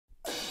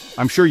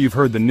I'm sure you've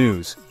heard the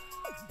news.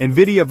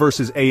 NVIDIA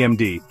versus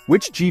AMD,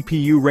 which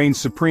GPU reigns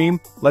supreme?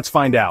 Let's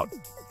find out.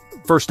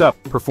 First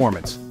up,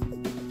 performance.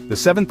 The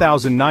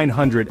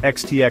 7900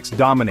 XTX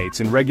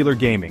dominates in regular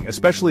gaming,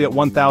 especially at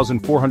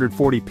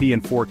 1440p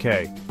and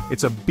 4K.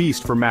 It's a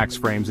beast for max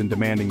frames in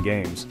demanding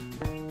games.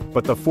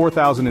 But the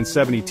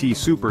 4070Ti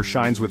Super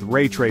shines with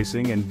ray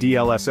tracing and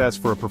DLSS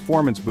for a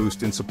performance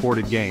boost in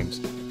supported games.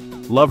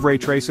 Love ray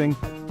tracing?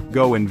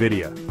 Go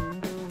NVIDIA.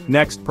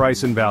 Next,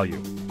 price and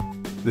value.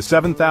 The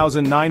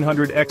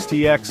 7900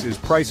 XTX is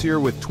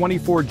pricier with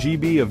 24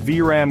 GB of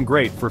VRAM,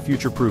 great for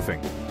future-proofing.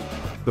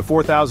 The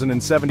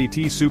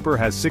 4070Ti Super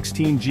has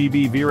 16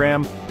 GB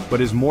VRAM,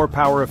 but is more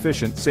power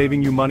efficient,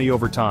 saving you money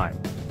over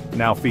time.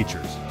 Now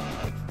features.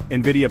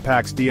 NVIDIA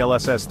packs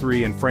DLSS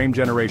 3 and frame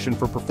generation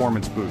for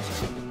performance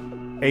boosts.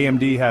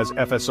 AMD has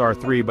FSR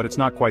 3, but it's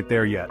not quite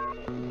there yet.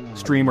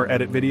 Stream or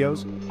edit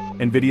videos?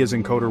 NVIDIA's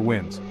encoder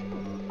wins.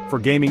 For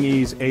gaming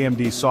ease,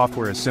 AMD's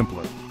software is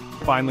simpler.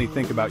 Finally,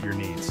 think about your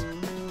needs.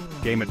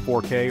 Game at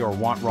 4K or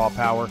want raw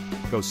power?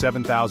 Go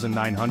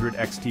 7900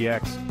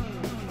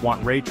 XTX.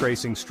 Want ray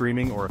tracing,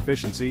 streaming, or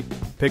efficiency?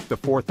 Pick the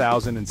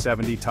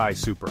 4070 Ti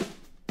Super.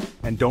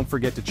 And don't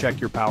forget to check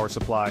your power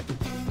supply.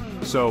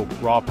 So,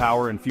 raw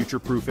power and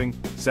future-proofing,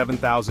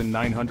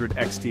 7900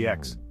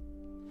 XTX.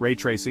 Ray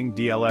tracing,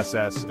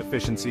 DLSS,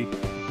 efficiency,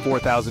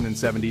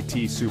 4070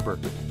 Ti Super.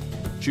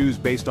 Choose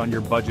based on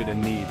your budget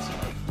and needs.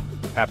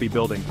 Happy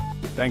building.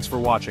 Thanks for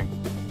watching.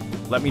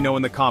 Let me know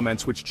in the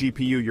comments which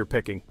GPU you're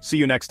picking. See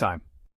you next time.